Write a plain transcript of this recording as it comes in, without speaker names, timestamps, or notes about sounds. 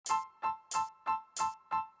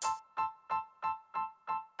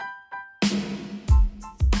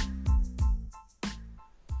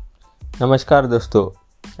नमस्कार दोस्तों,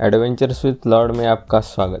 adventures with Lord में आपका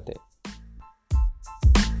स्वागत है।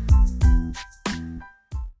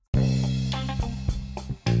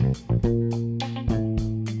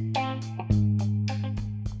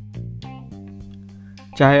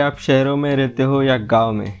 चाहे आप शहरों में रहते हो या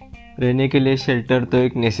गांव में, रहने के लिए शेल्टर तो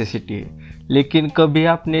एक नेसेसिटी है। लेकिन कभी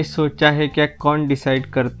आपने सोचा है क्या कौन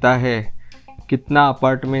डिसाइड करता है कितना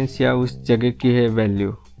अपार्टमेंट्स या उस जगह की है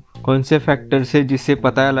वैल्यू? कौन से फैक्टर से जिससे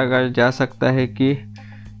पता लगाया जा सकता है कि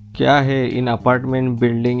क्या है इन अपार्टमेंट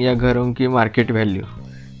बिल्डिंग या घरों की मार्केट वैल्यू?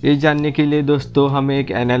 ये जानने के लिए दोस्तों हमें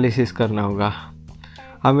एक एनालिसिस करना होगा।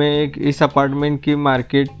 हमें इस अपार्टमेंट की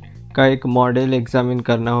मार्केट का एक मॉडल एग्जामिन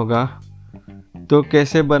करना होगा। तो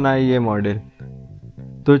कैसे बनाए ये मॉडल?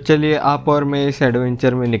 तो चलिए आप और मैं इस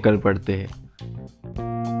एडवेंचर में निकल पड़ते हैं।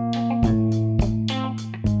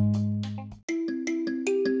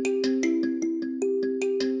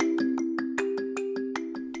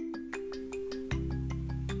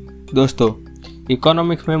 दोस्तों,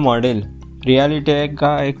 इकोनॉमिक्स में मॉडल रियलिटी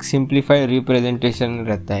का एक सिंप्लीफाइड रिप्रेजेंटेशन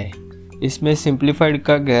रहता है। इसमें सिंप्लीफाइड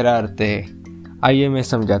का गहरा अर्थ है। आइए मैं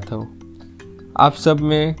समझाता हूँ। आप सब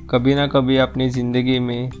में कभी ना कभी अपनी ज़िंदगी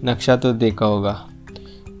में नक्शा तो देखा होगा।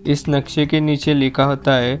 इस नक्शे के नीचे लिखा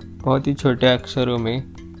होता है बहुत ही छोटे अक्षरों में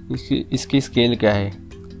इसकी स्केल क्या है।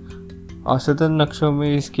 औसतन नक्शों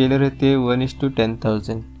में स्केल रहती है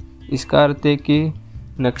 1:10,000। इसका अर्थ है कि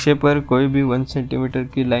नक्शे पर कोई भी 1 सेंटीमीटर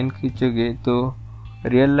की लाइन खींचोगे तो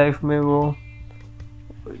रियल लाइफ में वो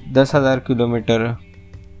 10,000 किलोमीटर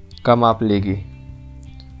का माप लेगी।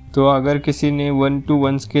 तो अगर किसी ने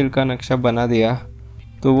 1:1 स्केल का नक्शा बना दिया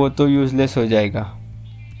तो वो तो यूजलेस हो जाएगा।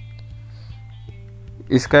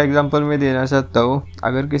 इसका एग्जांपल मैं देना चाहता हूँ।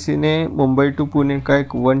 अगर किसी ने मुंबई टू पुणे का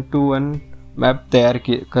एक 1:1 मैप तैयार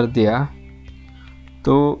कर दिया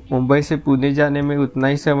तो मुंबई से पुणे जाने में उतना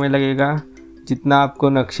ही समय लगेगा जितना आपको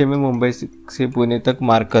नक्शे में मुंबई से पुणे तक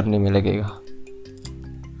मार्क करने में लगेगा।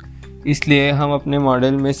 इसलिए हम अपने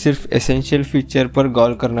मॉडल में सिर्फ एसेंशियल फीचर पर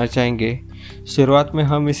गौर करना चाहेंगे। शुरुआत में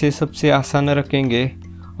हम इसे सबसे आसान रखेंगे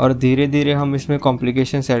और धीरे धीरे हम इसमें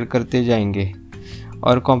कॉम्प्लिकेशंस ऐड करते जाएंगे।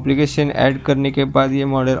 और कॉम्प्लिकेशन ऐड करने के बाद ये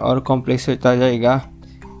मॉडल और कॉम्प्लेक्स होता जाएगा।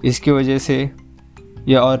 इसकी वजह से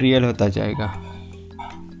यह और रियल होता जाएगा।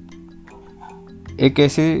 एक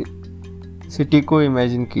ऐसी सिटी को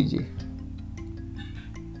इमेजिन कीजिए।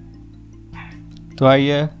 तो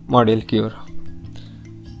आइए मॉडल की ओर।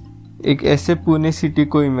 एक ऐसे पुणे सिटी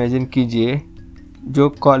को इमेजिन कीजिए जो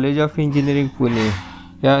कॉलेज ऑफ इंजीनियरिंग पुणे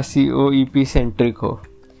या COEP सेंट्रिक हो।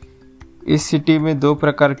 इस सिटी में 2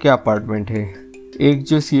 प्रकार के अपार्टमेंट हैं, एक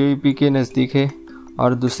जो COEP के नज़दीक है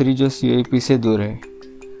और दूसरी जो COEP से दूर है।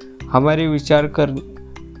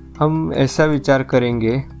 हम ऐसा विचार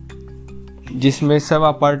करेंगे जिसमें सब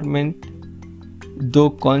अपार्टमेंट 2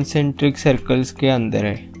 कॉन्सेंट्रिक सर्कल्स के अंदर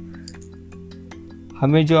है।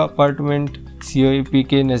 हमें जो अपार्टमेंट COEP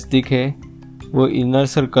के नज़दीक है वो इनर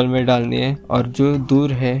सर्कल में डालनी है और जो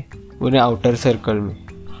दूर है उन्हें आउटर सर्कल में।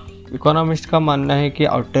 इकोनॉमिस्ट का मानना है कि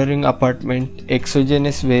outer ring apartment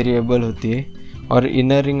exogenous variable होती है और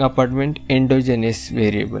inner ring apartment endogenous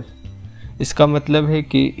variable. इसका मतलब है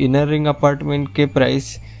कि इनर रिंग अपार्टमेंट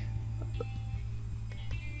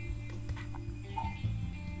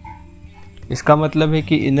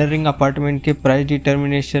के प्राइस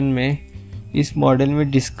डिटर्मिनेशन में इस मॉडल में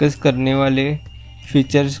डिस्कस करने वाले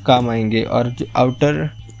फीचर्स काम आएंगे और जो आउटर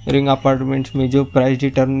रिंग अपार्टमेंट्स में जो प्राइस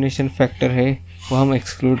डिटर्मिनेशन फैक्टर है वो हम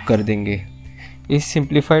एक्सक्लूड कर देंगे। इस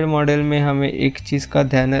सिंप्लीफाइड मॉडल में हमें एक चीज़ का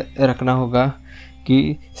ध्यान रखना होगा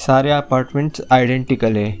कि सारे अपार्टमेंट्स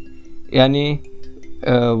आइडेंटिकल है, यानी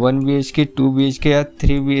 1 BHK 2 BHK या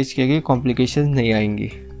 3 BHK की कॉम्प्लिकेशंस नहीं आएंगी।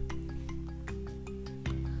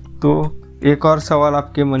 तो एक और सवाल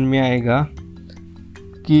आपके मन में आएगा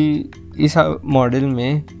कि इस मॉडल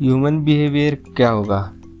में ह्यूमन बिहेवियर क्या होगा?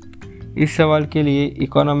 इस सवाल के लिए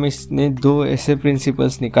इकोनॉमिस्ट ने 2 ऐसे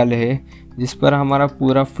प्रिंसिपल्स निकाले हैं जिस पर हमारा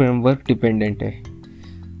पूरा फ्रेमवर्क डिपेंडेंट है।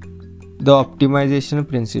 The optimisation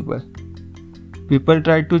principle, people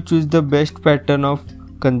try to choose the best pattern of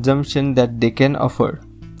consumption that they can afford.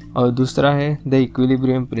 और दूसरा है the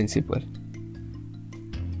equilibrium principle,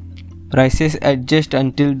 prices adjust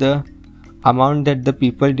until the amount that the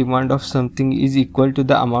people demand of something is equal to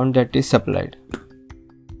the amount that is supplied.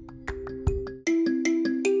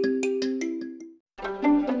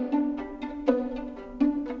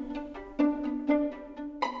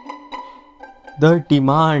 The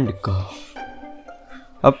demand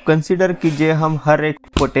curve. अब consider कीजिए, हम हर एक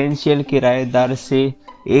potential किराएदार से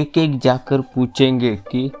एक जाकर पूछेंगे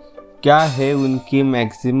कि क्या है उनकी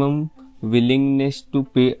मैक्सिमम विलिंगनेस टू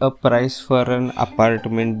पे a price for an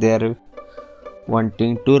apartment they are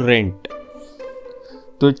wanting to rent.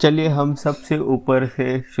 तो चलिए हम सबसे ऊपर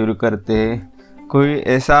से शुरू करते हैं। कोई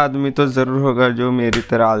ऐसा आदमी तो ज़रूर होगा जो मेरी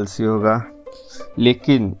तरह आलसी होगा,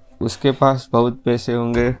 लेकिन उसके पास बहुत पैसे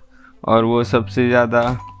होंगे और वो सबसे ज़्यादा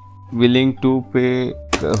विलिंग टू पे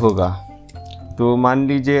होगा। तो मान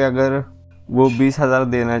लीजिए अगर वो 20,000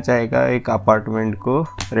 देना चाहेगा एक अपार्टमेंट को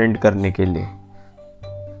रेंट करने के लिए,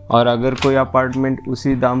 और अगर कोई अपार्टमेंट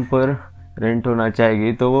उसी दाम पर रेंट होना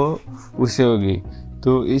चाहेगी तो वो उसे होगी।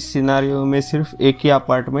 तो इस सिनारियो में सिर्फ एक ही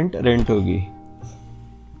अपार्टमेंट रेंट होगी।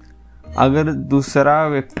 अगर दूसरा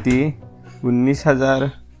व्यक्ति 19,000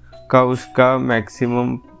 का उसका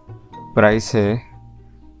मैक्सिमम प्राइस है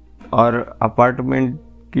और अपार्टमेंट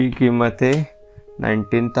की कीमत है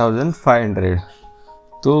 19,500,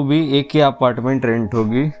 तो भी एक ही अपार्टमेंट रेंट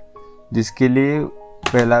होगी जिसके लिए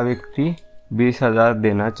पहला व्यक्ति 20,000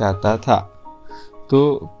 देना चाहता था।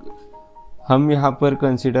 तो हम यहाँ पर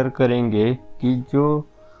कंसिडर करेंगे कि जो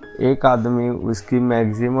एक आदमी उसकी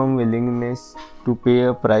मैक्सिमम विलिंगनेस टू पे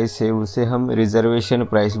अ प्राइस है उसे हम रिजर्वेशन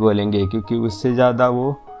प्राइस बोलेंगे, क्योंकि उससे ज़्यादा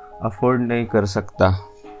वो अफोर्ड नहीं कर सकता।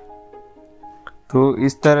 तो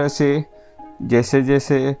इस तरह से जैसे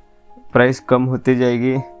जैसे प्राइस कम होती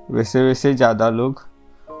जाएगी वैसे वैसे ज़्यादा लोग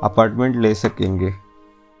अपार्टमेंट ले सकेंगे।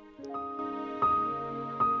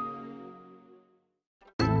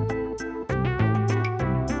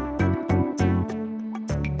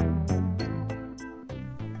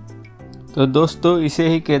 तो दोस्तों इसे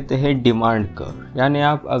ही कहते हैं डिमांड कर्व। यानी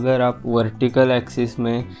अगर आप वर्टिकल एक्सिस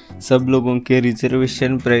में सब लोगों के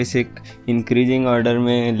रिजर्वेशन प्राइस एक इंक्रीजिंग ऑर्डर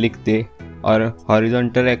में लिख दे और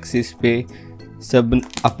हॉरिजॉन्टल एक्सिस पे सब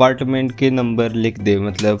अपार्टमेंट के नंबर लिख दे,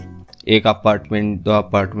 मतलब एक अपार्टमेंट, 2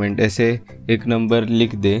 अपार्टमेंट, ऐसे एक नंबर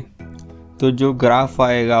लिख दे, तो जो ग्राफ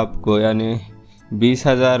आएगा आपको, यानी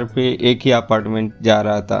 20,000 पे एक ही अपार्टमेंट जा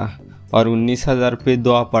रहा था और 19,000 पे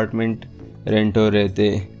 2 अपार्टमेंट रेंट हो रहे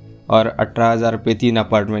थे और 18,000 पे 3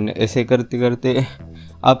 अपार्टमेंट, ऐसे करते करते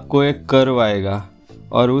आपको एक कर्व आएगा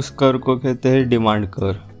और उस कर्व को कहते हैं डिमांड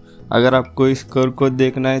कर्व। अगर आपको इस कर्व को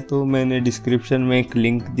देखना है तो मैंने डिस्क्रिप्शन में एक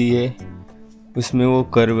लिंक दी है, उसमें वो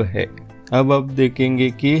कर्व है। अब आप देखेंगे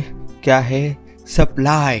कि क्या है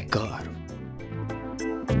सप्लाई कर्व।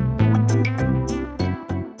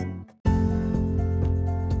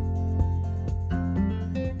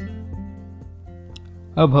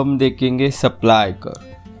 अब हम देखेंगे सप्लाई कर्व।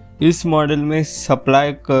 इस मॉडल में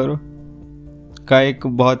सप्लाई कर्व का एक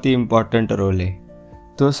बहुत ही इम्पोर्टेंट रोल है।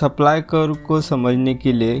 तो सप्लाई कर्व को समझने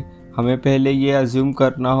के लिए हमें पहले ये अज्यूम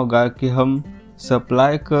करना होगा कि हम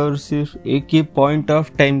सप्लाई कर्व सिर्फ एक ही पॉइंट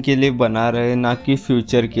ऑफ टाइम के लिए बना रहे हैं, ना कि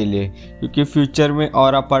फ्यूचर के लिए, क्योंकि फ्यूचर में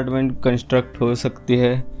और अपार्टमेंट कंस्ट्रक्ट हो सकती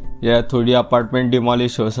है या थोड़ी अपार्टमेंट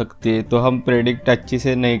डिमोलिश हो सकती है, तो हम प्रेडिक्ट अच्छे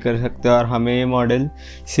से नहीं कर सकते। और हमें ये मॉडल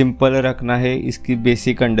सिंपल रखना है इसकी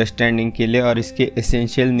बेसिक अंडरस्टैंडिंग के लिए और इसके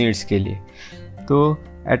एसेंशियल नीड्स के लिए। तो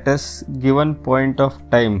at a given point of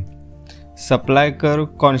time supply curve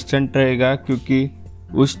constant रहेगा, क्योंकि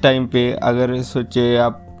उस टाइम पे अगर सोचे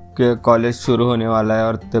आप कॉलेज शुरू होने वाला है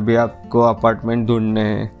और तभी आपको अपार्टमेंट ढूंढने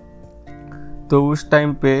हैं, तो उस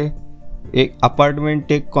टाइम पे एक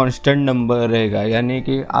अपार्टमेंट एक कांस्टेंट नंबर रहेगा। यानी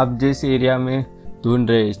कि आप जिस एरिया में ढूंढ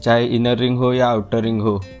रहे, चाहे इनर रिंग हो या आउटर रिंग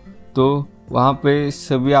हो, तो वहाँ पे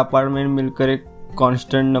सभी अपार्टमेंट मिलकर एक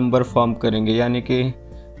कांस्टेंट नंबर फॉर्म करेंगे। यानी कि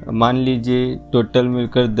मान लीजिए टोटल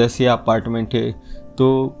मिलकर 10 ही अपार्टमेंट है,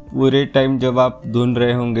 तो पूरे टाइम जब आप ढूंढ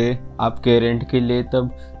रहे होंगे आपके रेंट के लिए,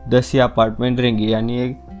 तब 10 ही अपार्टमेंट रहेंगे।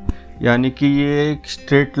 यानी कि ये एक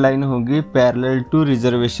स्ट्रेट लाइन होगी पैरेलल टू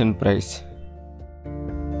रिजर्वेशन प्राइस।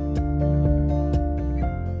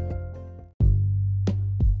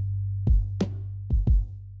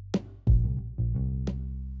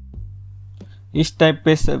 इस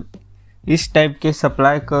टाइप के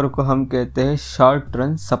सप्लाई कर्व को हम कहते हैं शॉर्ट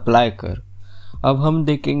रन सप्लाई कर्व। अब हम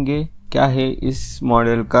देखेंगे क्या है इस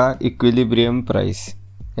मॉडल का इक्विलिब्रियम प्राइस,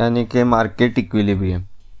 यानी कि मार्केट इक्विलिब्रियम।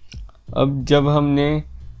 अब जब हमने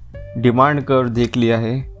डिमांड कर्व देख लिया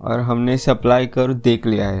है और हमने सप्लाई कर्व देख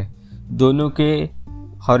लिया है, दोनों के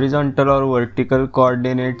हॉरिजॉन्टल और वर्टिकल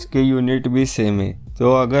कोऑर्डिनेट्स के यूनिट भी सेम है,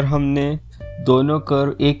 तो अगर हमने दोनों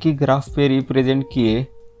कर्व एक ही ग्राफ पे रिप्रेजेंट किए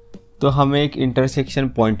तो हमें एक इंटरसेक्शन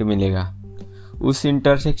पॉइंट मिलेगा। उस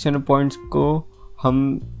इंटरसेक्शन पॉइंट्स को हम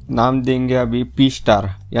नाम देंगे अभी पी स्टार,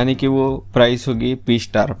 यानी कि वो प्राइस होगी पी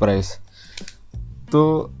स्टार प्राइस।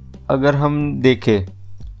 तो अगर हम देखें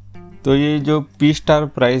तो ये जो पी स्टार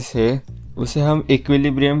प्राइस है उसे हम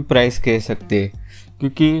इक्विलिब्रियम प्राइस कह सकते हैं,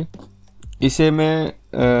 क्योंकि इसे मैं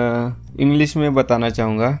इंग्लिश में बताना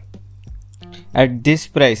चाहूँगा। At this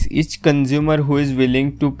price each consumer who is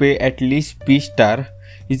willing to pay at least P star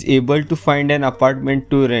is able to find an apartment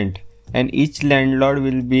to rent, and each landlord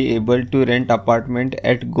will be able to rent apartment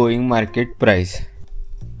at going market price.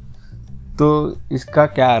 तो इसका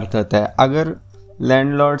क्या अर्थ होता है, अगर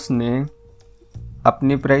landlords ने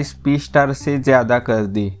अपनी price P star से ज़्यादा कर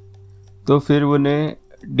दी तो फिर उन्हें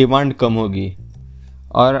डिमांड कम होगी,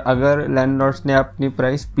 और अगर लैंडलॉर्ड्स ने अपनी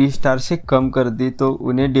प्राइस P स्टार से कम कर दी तो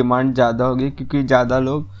उन्हें डिमांड ज़्यादा होगी, क्योंकि ज़्यादा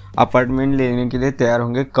लोग अपार्टमेंट लेने के लिए तैयार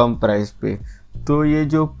होंगे कम प्राइस पे। तो ये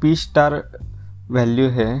जो P स्टार वैल्यू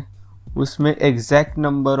है उसमें एग्जैक्ट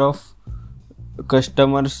नंबर ऑफ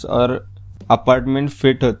कस्टमर्स और अपार्टमेंट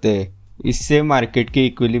फिट होते हैं, इससे मार्केट की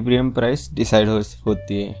इक्विलिब्रियम प्राइस डिसाइड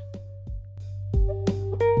होती है।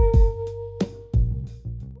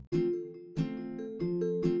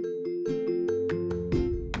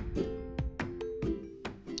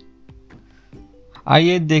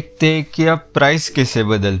 आइए देखते हैं कि अब प्राइस कैसे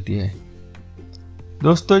बदलती है।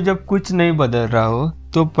 दोस्तों, जब कुछ नहीं बदल रहा हो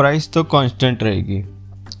तो प्राइस तो कांस्टेंट रहेगी,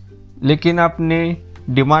 लेकिन आपने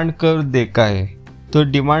डिमांड कर्व देखा है, तो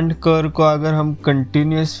डिमांड कर्व को अगर हम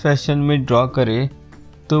कंटिन्यूस फैशन में ड्रॉ करें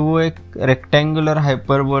तो वो एक रेक्टेंगुलर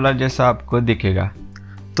हाइपरबोला जैसा आपको दिखेगा।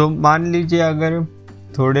 तो मान लीजिए अगर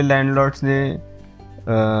थोड़े लैंडलॉर्ड्स ने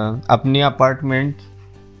अपनी अपार्टमेंट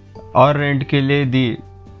और रेंट के लिए दी,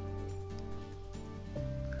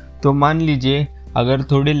 तो मान लीजिए अगर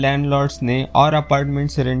थोड़े लैंडलॉर्ड्स ने और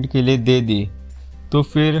अपार्टमेंट्स रेंट के लिए दे दी तो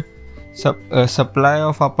फिर सप्लाई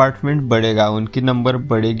ऑफ अपार्टमेंट बढ़ेगा, उनकी नंबर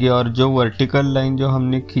बढ़ेगी, और जो वर्टिकल लाइन जो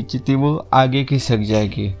हमने खींची थी वो आगे खिसक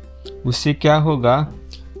जाएगी। उससे क्या होगा,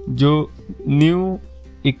 जो न्यू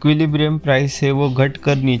इक्विलिब्रियम प्राइस है वो घट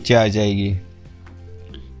कर नीचे आ जाएगी।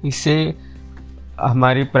 इससे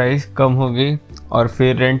हमारी प्राइस कम होगी और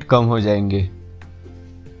फिर रेंट कम हो जाएंगे।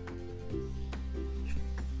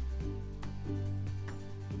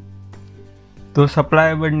 तो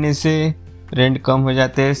सप्लाई बढ़ने से रेंट कम हो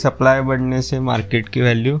जाते हैं, सप्लाई बढ़ने से मार्केट की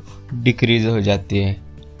वैल्यू डिक्रीज हो जाती है।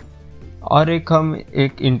 और हम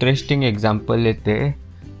एक इंटरेस्टिंग एग्जांपल लेते हैं।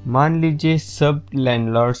 मान लीजिए सब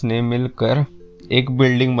लैंडलॉर्ड्स ने मिलकर एक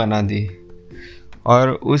बिल्डिंग बना दी और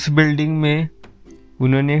उस बिल्डिंग में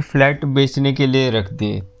उन्होंने फ्लैट बेचने के लिए रख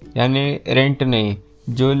दिए, यानी रेंट नहीं,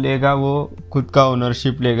 जो लेगा वो खुद का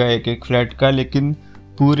ओनरशिप लेगा एक एक फ्लैट का, लेकिन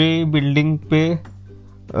पूरे बिल्डिंग पे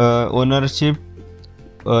ओनरशिप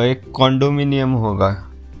एक कॉन्डोमिनियम होगा,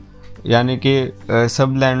 यानी कि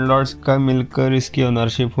सब लैंडलॉर्ड्स का मिलकर इसकी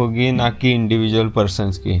ओनरशिप होगी, ना कि इंडिविजुअल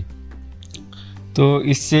पर्सन्स की। तो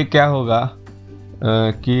इससे क्या होगा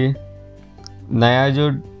कि नया जो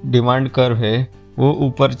डिमांड कर्व है वो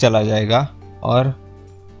ऊपर चला जाएगा और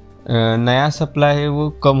नया सप्लाई है वो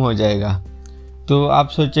कम हो जाएगा। तो आप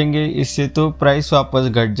सोचेंगे इससे तो प्राइस वापस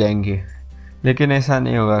घट जाएंगे, लेकिन ऐसा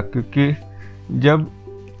नहीं होगा, क्योंकि जब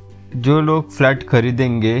जो लोग फ्लैट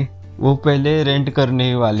खरीदेंगे वो पहले रेंट करने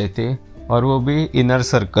ही वाले थे, और वो भी इनर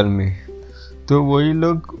सर्कल में, तो वही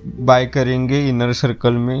लोग बाय करेंगे इनर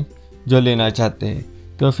सर्कल में जो लेना चाहते हैं।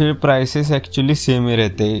 तो फिर प्राइसेस एक्चुअली सेम ही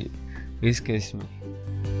रहते हैं इस केस में।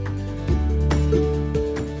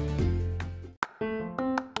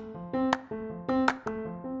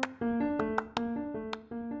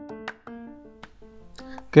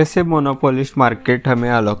 कैसे मोनोपोलिस्ट मार्केट हमें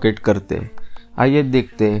अलोकेट करते हैं, आइए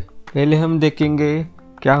देखते हैं। पहले हम देखेंगे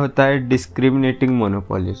क्या होता है डिस्क्रिमिनेटिंग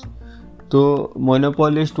मोनोपोलिस्ट। तो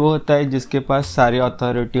मोनोपोलिस्ट वो होता है जिसके पास सारी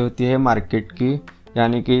अथॉरिटी होती है मार्केट की,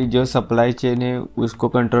 यानी कि जो सप्लाई चेन है उसको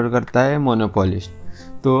कंट्रोल करता है मोनोपोलिस्ट।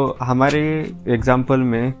 तो हमारे एग्जांपल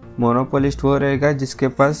में मोनोपोलिस्ट वो रहेगा जिसके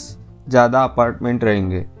पास ज़्यादा अपार्टमेंट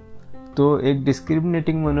रहेंगे। तो एक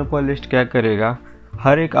डिस्क्रिमिनेटिंग मोनोपोलिस्ट क्या करेगा,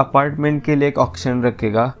 हर एक अपार्टमेंट के लिए एक ऑक्शन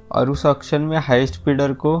रखेगा और उस ऑक्शन में हाईएस्ट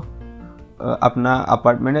बिडर को अपना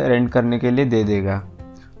अपार्टमेंट रेंट करने के लिए दे देगा।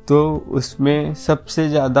 तो उसमें सबसे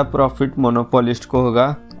ज़्यादा प्रॉफिट मोनोपोलिस्ट को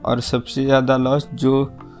होगा और सबसे ज़्यादा लॉस जो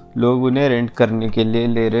लोग उन्हें रेंट करने के लिए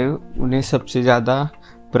ले रहे हो, उन्हें सबसे ज़्यादा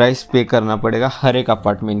प्राइस पे करना पड़ेगा हर एक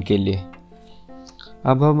अपार्टमेंट के लिए।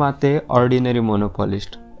 अब हम आते हैं ऑर्डिनरी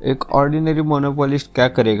मोनोपोलिस्ट। एक ऑर्डिनरी मोनोपोलिस्ट क्या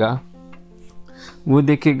करेगा, वो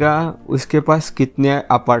देखेगा उसके पास कितने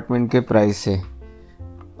अपार्टमेंट के प्राइस है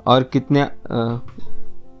और कितने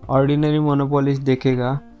ऑर्डिनरी मोनोपोलिस्ट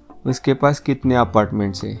देखेगा उसके पास कितने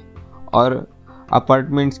अपार्टमेंट्स है और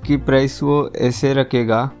अपार्टमेंट्स की प्राइस वो ऐसे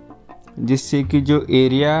रखेगा जिससे कि जो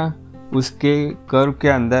एरिया उसके कर्व के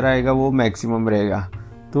अंदर आएगा वो मैक्सिमम रहेगा।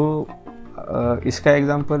 तो इसका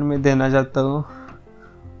एग्जांपल मैं देना चाहता हूँ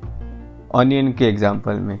ऑनियन के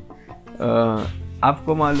एग्जांपल में।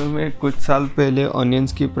 आपको मालूम है कुछ साल पहले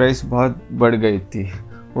ऑनियंस की प्राइस बहुत बढ़ गई थी।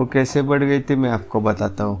 वो कैसे बढ़ गई थी मैं आपको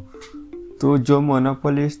बताता हूँ। तो जो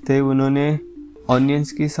मोनोपोलिस्ट थे उन्होंने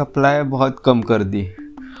ऑनियंस की सप्लाई बहुत कम कर दी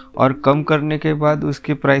और कम करने के बाद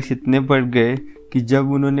उसके प्राइस इतने बढ़ गए कि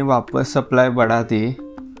जब उन्होंने वापस सप्लाई बढ़ा दी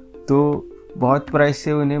तो बहुत प्राइस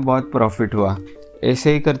से उन्हें बहुत प्रॉफिट हुआ।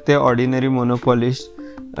 ऐसे ही करते ऑर्डिनरी मोनोपोलिस्ट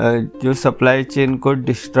जो सप्लाई चेन को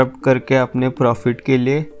डिस्टर्ब करके अपने प्रॉफिट के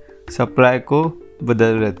लिए सप्लाई को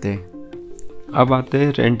बदल रहते हैं। अब आते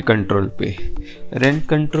हैं रेंट कंट्रोल पे। रेंट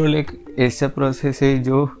कंट्रोल एक ऐसा प्रोसेस है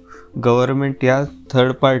जो गवर्नमेंट या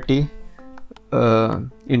थर्ड पार्टी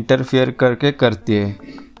इंटरफियर करके करती है।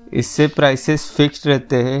 इससे प्राइसेस फिक्स्ड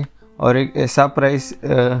रहते हैं और एक ऐसा प्राइस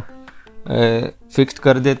फिक्स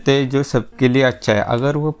कर देते हैं जो सबके लिए अच्छा है।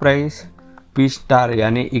 अगर वो प्राइस पी स्टार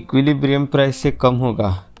यानी इक्विलिब्रियम प्राइस से कम होगा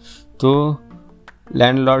तो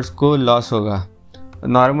लैंडलॉर्ड्स को लॉस होगा।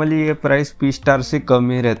 नॉर्मली ये प्राइस पी स्टार से कम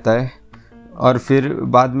ही रहता है और फिर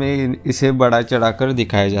बाद में इसे बढ़ा चढ़ाकर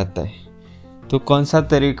दिखाया जाता है। तो कौन सा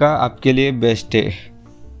तरीका आपके लिए बेस्ट है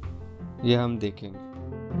ये हम देखेंगे।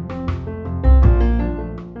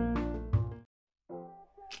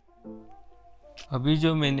 अभी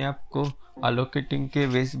जो मैंने आपको अलोकेटिंग के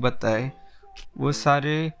वेज बताए वो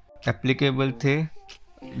सारे एप्लीकेबल थे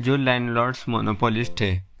जो लैंडलॉर्ड्स मोनोपोलिस्ट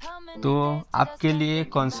थे। तो आपके लिए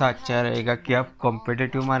कौन सा अच्छा रहेगा कि आप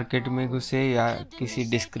कॉम्पिटिटिव मार्केट में घुसे या किसी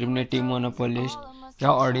डिस्क्रिमिनेटिव मोनोपोलिस्ट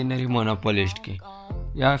या ऑर्डिनरी मोनोपोलिस्ट की,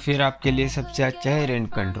 या फिर आपके लिए सबसे अच्छा है रेंट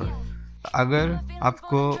कंट्रोल। अगर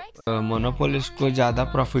आपको मोनोपोलिस्ट को ज़्यादा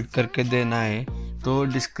प्रॉफिट करके देना है तो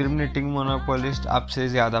डिस्क्रिमिनेटिंग मोनोपोलिस्ट आपसे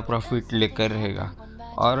ज़्यादा प्रॉफिट लेकर रहेगा,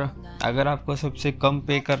 और अगर आपको सबसे कम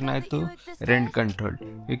पे करना है तो रेंट कंट्रोल।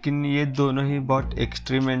 लेकिन ये दोनों ही बहुत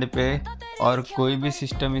एक्सट्रीम एंड पे है और कोई भी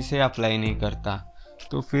सिस्टम इसे अप्लाई नहीं करता।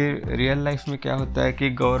 तो फिर रियल लाइफ में क्या होता है कि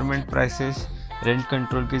गवर्नमेंट प्राइसेस रेंट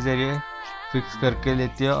कंट्रोल के ज़रिए फिक्स करके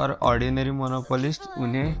लेती है और ऑर्डिनरी मोनोपोलिस्ट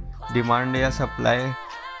उन्हें डिमांड या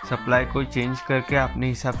सप्लाई को चेंज करके अपने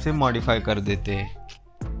हिसाब से मॉडिफाई कर देते हैं।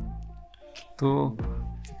 तो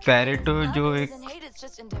पैरेटो जो एक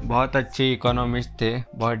बहुत अच्छे इकोनॉमिस्ट थे,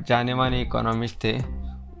 बहुत जाने माने इकोनॉमिस्ट थे,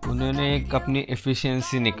 उन्होंने एक अपनी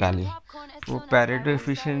एफिशिएंसी निकाली। वो पैरेटो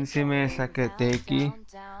एफिशिएंसी में ऐसा कहते हैं कि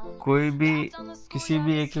किसी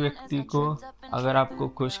भी एक व्यक्ति को अगर आपको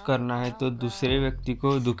खुश करना है तो दूसरे व्यक्ति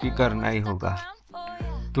को दुखी करना ही होगा।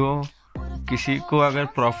 तो किसी को अगर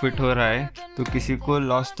प्रॉफिट हो रहा है तो किसी को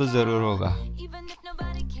लॉस तो ज़रूर होगा।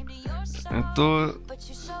 तो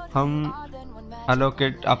हम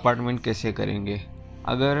अलोकेट अपार्टमेंट कैसे करेंगे?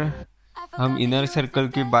 अगर हम इनर सर्कल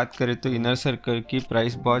की बात करें तो इनर सर्कल की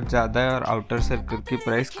प्राइस बहुत ज़्यादा है और आउटर सर्कल की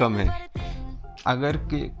प्राइस कम है। अगर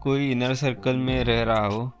कोई इनर सर्कल में रह रहा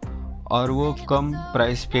हो और वो कम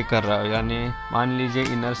प्राइस पे कर रहा हो, यानी मान लीजिए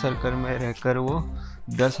इनर सर्कल में रहकर वो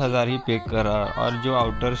 10,000 ही पे कर रहा है और जो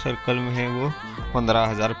आउटर सर्कल में है वो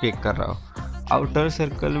 15,000 पे कर रहा हो। आउटर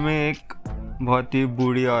सर्कल में एक बहुत ही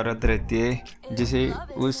बूढ़ी औरत रहती है जिसे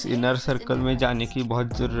उस इनर सर्कल में जाने की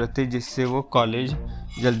बहुत ज़रूरत है जिससे वो कॉलेज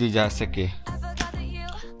जल्दी जा सके,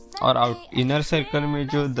 और इनर सर्कल में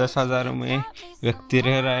जो 10,000 में व्यक्ति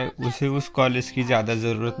रह रहा है उसे उस कॉलेज की ज़्यादा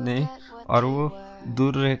ज़रूरत नहीं और वो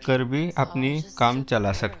दूर रहकर भी अपनी काम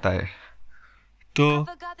चला सकता है। तो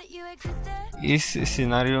इस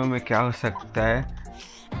सिनारियो में क्या हो सकता है,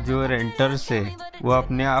 जो रेंटर्स है वो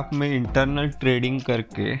अपने आप में इंटरनल ट्रेडिंग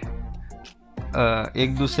करके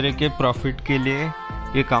एक दूसरे के प्रॉफिट के लिए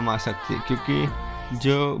ये कमा सकते हैं। क्योंकि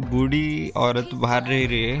जो बूढ़ी औरत बाहर रह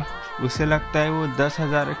रही है उसे लगता है वो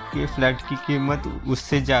 10,000 के फ्लैट की कीमत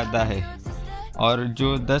उससे ज़्यादा है, और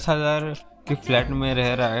जो 10,000 के फ्लैट में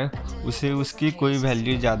रह रहा है उसे उसकी कोई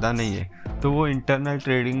वैल्यू ज़्यादा नहीं है। तो वो इंटरनल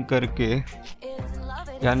ट्रेडिंग करके,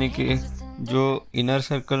 यानी कि जो इनर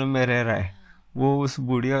सर्कल में रह रहा है वो उस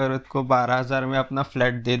बूढ़ी औरत को 12,000 में अपना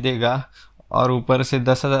फ्लैट दे देगा और ऊपर से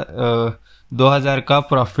 2,000 का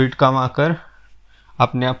प्रॉफिट कमाकर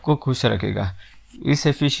अपने आप को खुश रखेगा। इस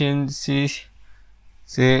एफिशिएंसी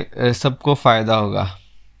से सबको फ़ायदा होगा।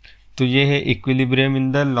 तो ये है equilibrium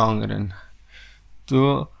in the long run.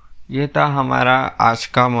 तो ये था हमारा आज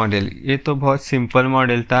का मॉडल। ये तो बहुत सिंपल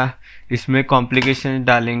मॉडल था, इसमें कॉम्प्लिकेशन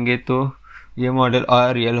डालेंगे तो ये मॉडल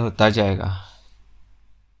और रियल होता जाएगा।